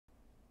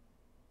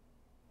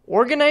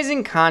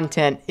Organizing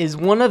content is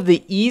one of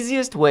the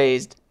easiest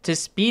ways to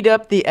speed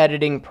up the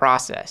editing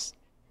process.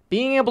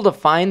 Being able to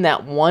find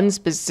that one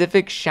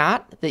specific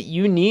shot that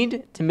you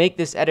need to make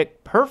this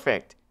edit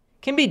perfect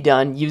can be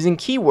done using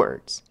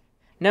keywords.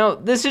 Now,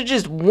 this is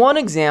just one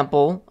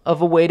example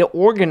of a way to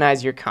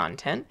organize your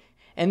content,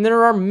 and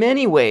there are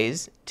many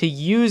ways to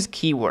use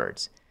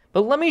keywords.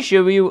 But let me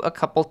show you a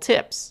couple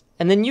tips,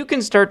 and then you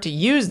can start to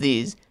use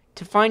these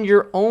to find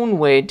your own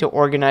way to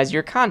organize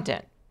your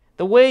content,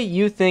 the way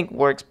you think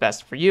works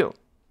best for you.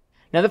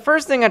 Now, the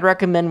first thing I'd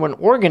recommend when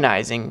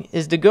organizing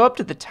is to go up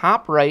to the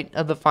top right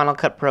of the Final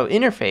Cut Pro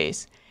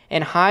interface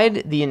and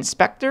hide the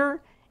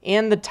inspector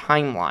and the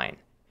timeline.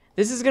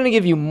 This is going to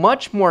give you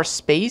much more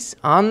space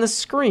on the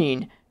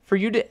screen for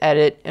you to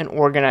edit and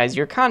organize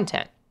your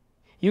content.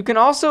 You can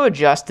also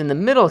adjust in the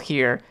middle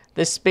here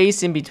the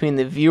space in between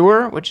the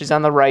viewer, which is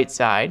on the right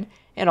side,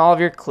 and all of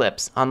your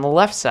clips on the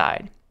left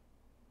side.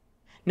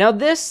 Now,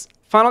 this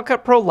Final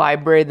Cut Pro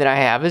library that I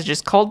have is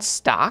just called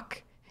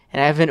Stock, and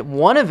I have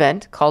one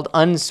event called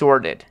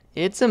Unsorted.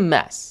 It's a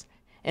mess,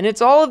 and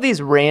it's all of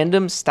these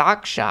random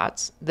stock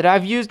shots that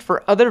I've used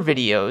for other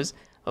videos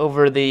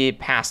over the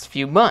past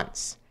few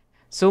months.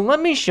 So let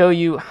me show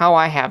you how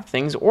I have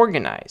things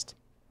organized.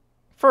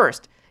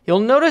 First, you'll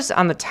notice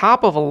on the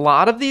top of a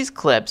lot of these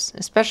clips,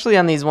 especially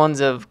on these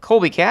ones of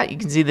Colby Cat, you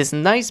can see this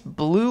nice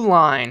blue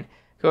line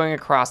going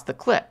across the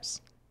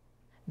clips.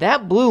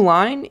 That blue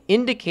line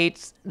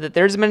indicates that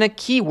there's been a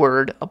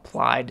keyword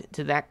applied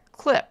to that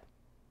clip.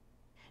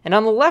 And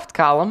on the left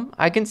column,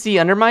 I can see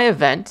under my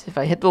event, if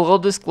I hit the little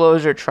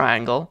disclosure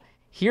triangle,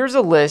 here's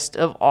a list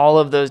of all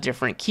of those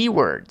different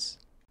keywords.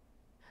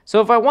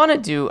 So if I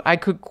wanted to, I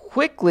could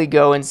quickly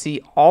go and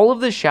see all of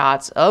the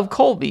shots of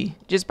Colby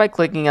just by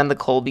clicking on the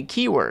Colby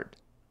keyword.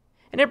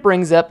 And it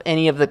brings up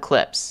any of the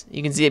clips.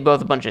 You can see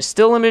both a bunch of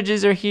still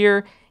images are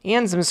here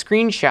and some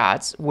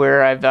screenshots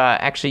where I've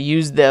actually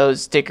used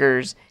those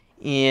stickers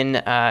in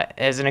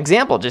as an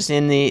example, just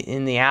in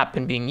the app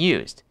and being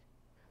used.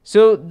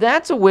 So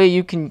that's a way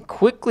you can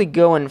quickly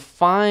go and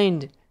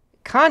find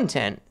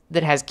content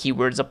that has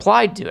keywords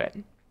applied to it.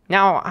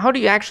 Now, how do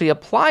you actually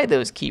apply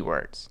those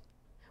keywords?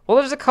 Well,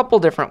 there's a couple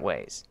different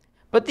ways,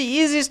 but the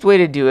easiest way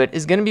to do it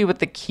is going to be with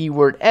the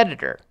keyword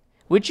editor,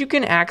 which you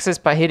can access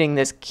by hitting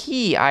this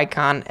key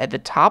icon at the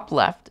top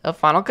left of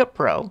Final Cut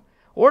Pro,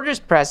 or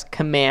just press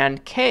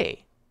Command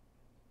K.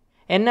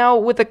 And now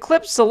with the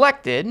clip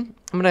selected, I'm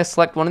going to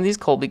select one of these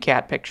Colby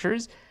Cat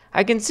pictures.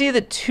 I can see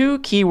that two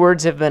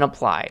keywords have been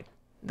applied,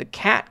 the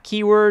cat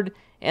keyword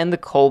and the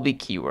Colby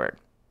keyword.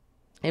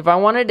 If I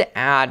wanted to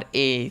add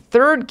a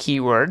third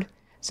keyword,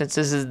 since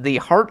this is the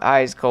heart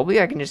eyes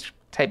Colby, I can just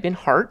type in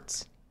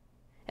hearts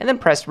and then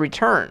press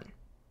return.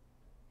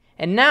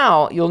 And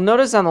now you'll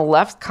notice on the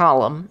left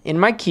column in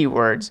my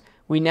keywords,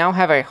 we now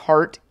have a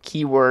heart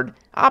keyword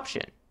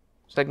option.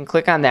 So I can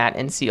click on that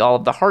and see all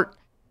of the heart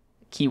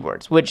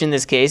keywords, which in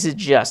this case is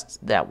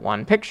just that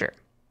one picture.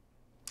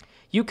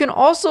 You can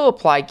also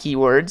apply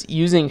keywords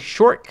using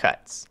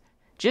shortcuts.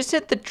 Just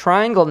hit the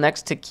triangle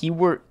next to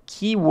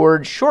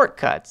keyword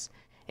shortcuts,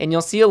 and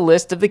you'll see a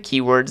list of the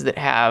keywords that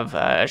have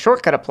a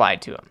shortcut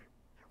applied to them.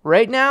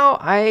 Right now,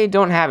 I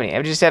don't have any.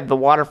 I just have the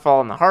waterfall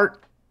and the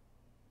heart.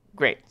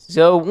 Great.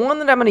 So one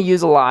that I'm going to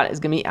use a lot is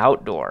going to be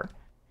outdoor.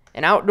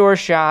 An outdoor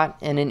shot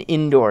and an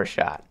indoor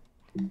shot.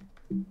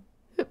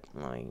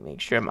 Let me make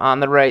sure I'm on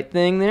the right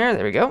thing there.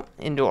 There we go.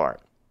 Indoor.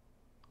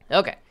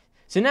 Okay.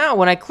 So now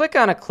when I click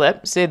on a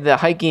clip, say the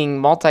hiking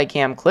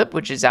multicam clip,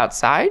 which is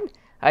outside,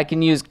 I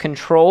can use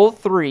Control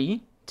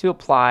 3 to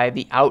apply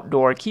the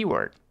outdoor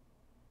keyword.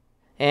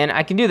 And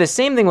I can do the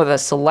same thing with a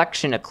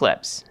selection of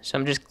clips. So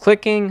I'm just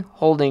clicking,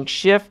 holding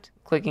Shift,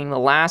 clicking the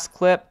last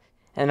clip,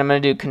 and I'm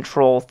going to do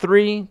Control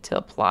 3 to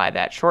apply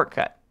that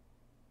shortcut.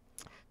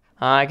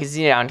 I can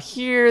see down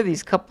here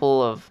these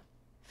couple of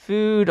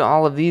food.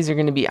 All of these are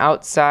going to be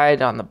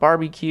outside on the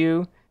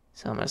barbecue.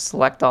 So I'm going to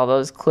select all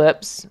those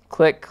clips,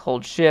 click,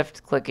 hold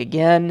Shift, click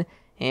again,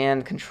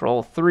 and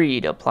Control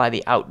 3 to apply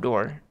the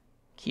outdoor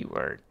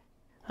keyword.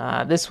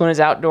 This one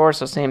is outdoor,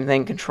 so same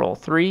thing, Control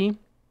 3.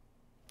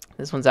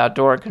 This one's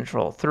outdoor,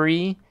 Control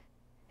 3.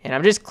 And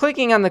I'm just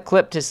clicking on the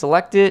clip to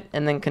select it,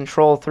 and then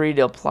Control 3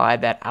 to apply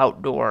that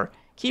outdoor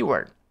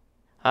keyword.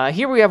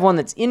 Here we have one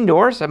that's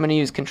indoor, so I'm going to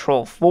use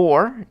Control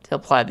 4 to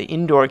apply the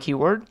indoor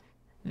keyword.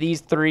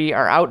 These three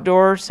are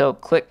outdoor, so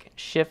click,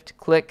 Shift,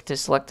 click to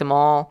select them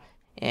all,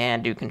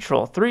 and do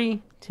Control 3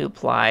 to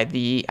apply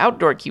the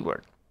outdoor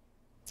keyword.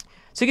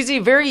 So you can see,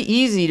 very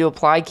easy to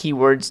apply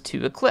keywords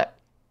to a clip.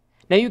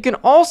 Now you can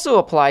also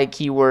apply a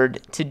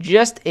keyword to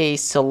just a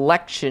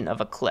selection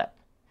of a clip.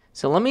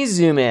 So let me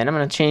zoom in. I'm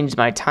going to change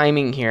my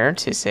timing here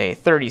to say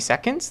 30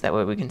 seconds. That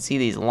way we can see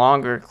these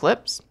longer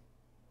clips.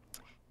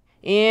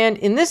 And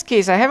in this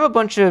case, I have a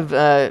bunch of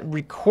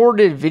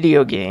recorded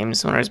video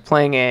games when I was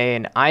playing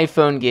an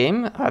iPhone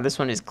game. This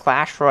one is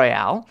Clash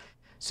Royale.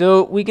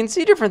 So we can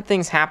see different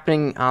things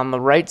happening on the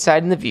right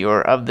side in the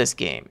viewer of this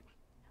game.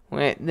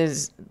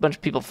 There's a bunch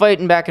of people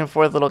fighting back and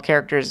forth, little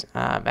characters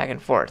back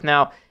and forth.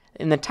 Now,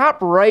 In the top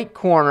right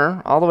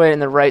corner, all the way in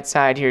the right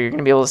side here, you're going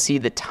to be able to see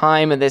the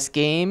time of this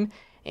game.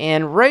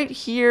 And right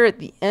here at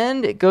the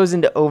end, it goes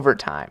into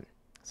overtime.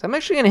 So I'm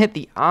actually going to hit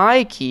the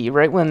I key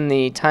right when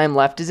the time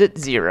left is at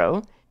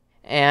 0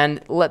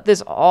 and let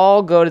this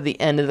all go to the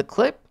end of the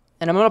clip.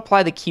 And I'm going to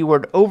apply the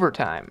keyword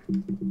overtime.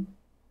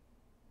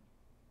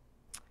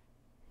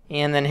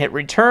 And then hit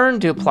return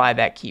to apply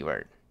that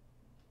keyword.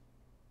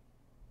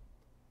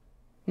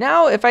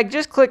 Now, if I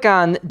just click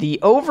on the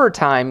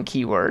overtime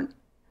keyword,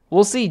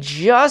 we'll see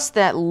just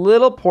that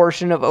little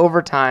portion of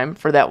overtime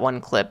for that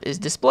one clip is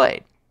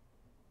displayed.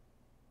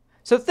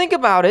 So think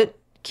about it.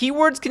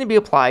 Keywords can be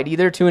applied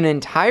either to an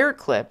entire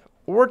clip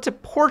or to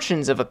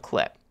portions of a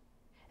clip.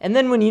 And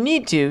then when you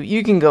need to,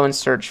 you can go and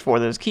search for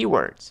those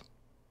keywords.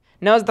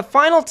 Now, as the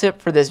final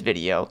tip for this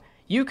video,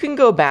 you can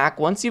go back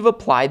once you've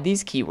applied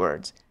these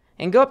keywords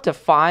and go up to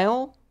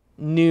File,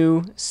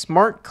 New,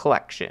 Smart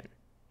Collection.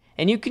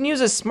 And you can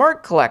use a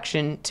Smart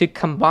Collection to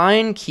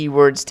combine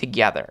keywords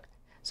together.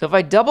 So if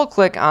I double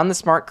click on the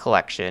Smart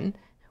Collection,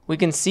 we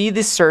can see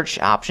the search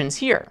options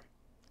here.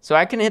 So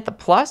I can hit the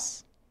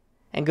plus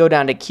and go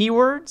down to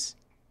keywords,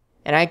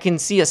 and I can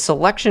see a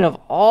selection of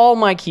all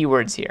my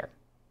keywords here.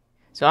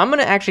 So I'm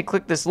going to actually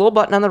click this little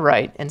button on the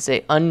right and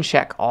say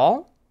uncheck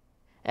all.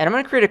 And I'm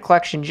going to create a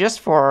collection just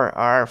for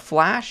our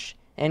Flash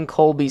and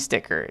Colby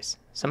stickers.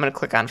 So I'm going to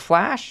click on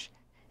Flash,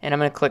 and I'm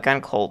going to click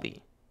on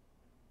Colby.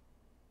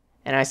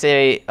 And I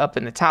say up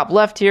in the top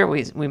left here,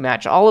 we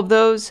match all of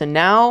those. So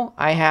now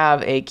I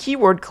have a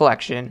keyword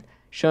collection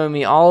showing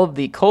me all of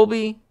the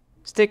Colby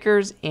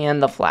stickers and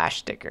the Flash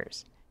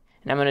stickers.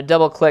 And I'm going to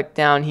double click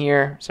down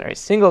here,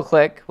 single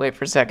click, wait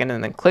for a second,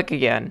 and then click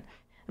again.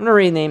 I'm going to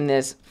rename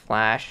this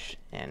Flash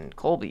and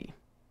Colby.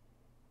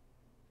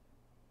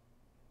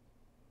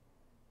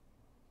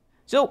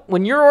 So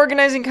when you're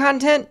organizing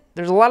content,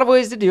 there's a lot of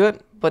ways to do it,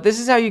 but this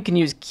is how you can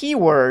use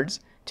keywords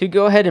to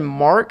go ahead and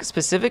mark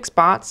specific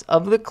spots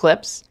of the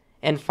clips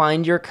and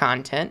find your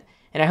content.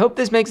 And I hope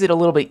this makes it a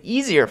little bit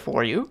easier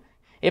for you.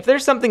 If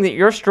there's something that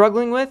you're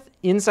struggling with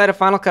inside of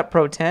Final Cut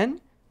Pro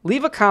 10,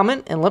 leave a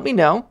comment and let me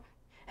know.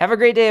 Have a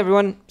great day,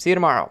 everyone. See you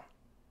tomorrow.